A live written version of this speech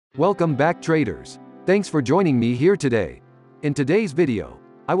Welcome back traders. Thanks for joining me here today. In today's video,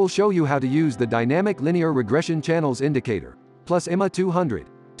 I will show you how to use the Dynamic Linear Regression Channels Indicator, plus EMA 200,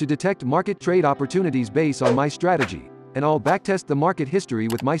 to detect market trade opportunities based on my strategy, and I'll backtest the market history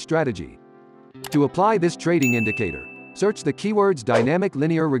with my strategy. To apply this trading indicator, search the keywords Dynamic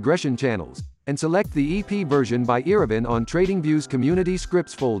Linear Regression Channels, and select the EP version by Yerevan on TradingView's Community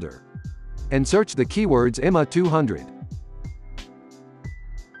Scripts folder. And search the keywords EMA 200.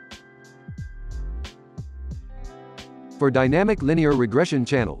 For dynamic linear regression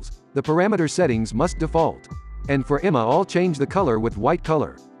channels, the parameter settings must default. And for EMA, I'll change the color with white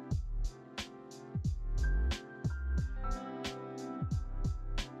color.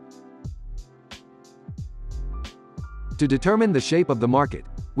 To determine the shape of the market,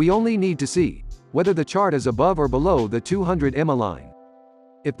 we only need to see whether the chart is above or below the 200 EMA line.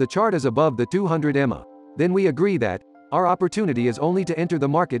 If the chart is above the 200 EMA, then we agree that our opportunity is only to enter the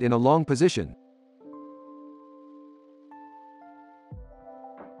market in a long position.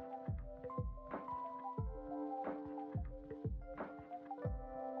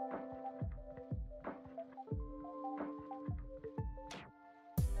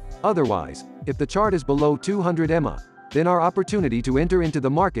 Otherwise, if the chart is below 200 EMA, then our opportunity to enter into the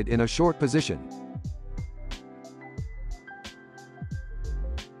market in a short position.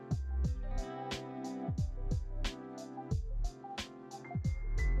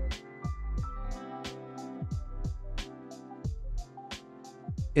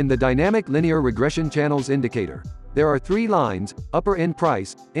 In the Dynamic Linear Regression Channels Indicator, there are three lines, upper end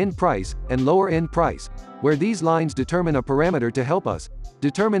price, and lower end price, where these lines determine a parameter to help us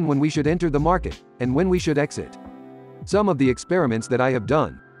determine when we should enter the market, and when we should exit. Some of the experiments that I have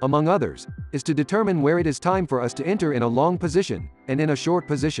done, among others, is to determine where it is time for us to enter in a long position, and in a short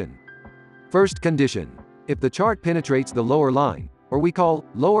position. First condition: if the chart penetrates the lower line, or we call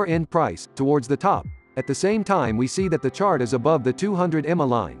lower end price, towards the top, at the same time we see that the chart is above the 200 EMA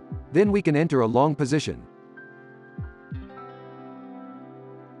line, then we can enter a long position.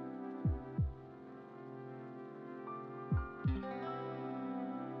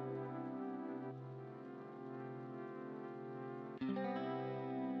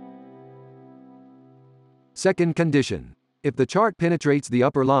 Second condition: if the chart penetrates the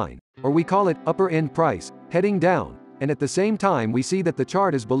upper line, or we call it upper end price, heading down, and at the same time we see that the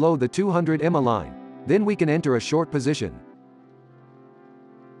chart is below the 200 EMA line, then we can enter a short position.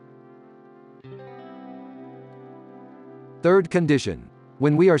 Third condition: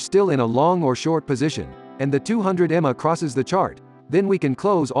 when we are still in a long or short position, and the 200 EMA crosses the chart, then we can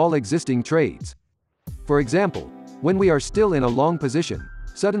close all existing trades. For example, when we are still in a long position,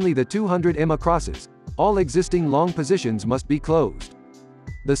 suddenly the 200 EMA crosses, all existing long positions must be closed.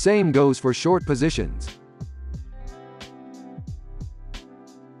 The same goes for short positions.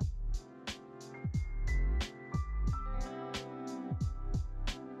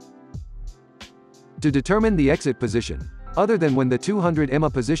 To determine the exit position, other than when the 200 EMA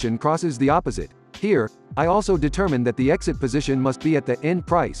position crosses the opposite, here, I also determine that the exit position must be at the end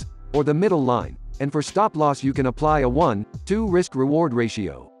price, or the middle line, and for stop loss you can apply a 1:2 risk-reward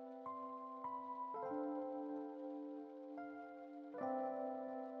ratio.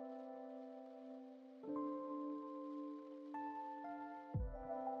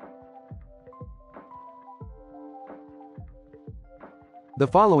 The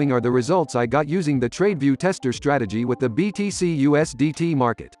following are the results I got using the TradingView tester strategy with the BTC/USDT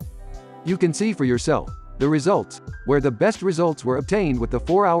market. You can see for yourself the results, where the best results were obtained with the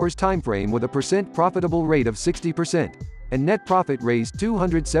 4 hours timeframe with a profitable rate of 60%, and net profit raised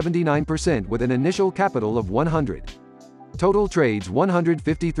 279% with an initial capital of 100. Total trades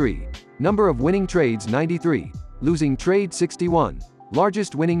 153, number of winning trades 93, losing trade 61.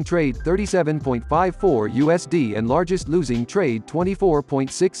 Largest winning trade $37.54 USD and largest losing trade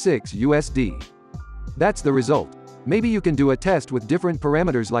 $24.66 USD. That's the result. Maybe you can do a test with different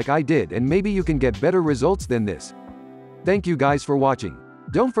parameters like I did, and maybe you can get better results than this. Thank you guys for watching.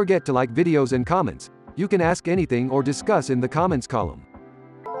 Don't forget to like videos and comments. You can ask anything or discuss in the comments column.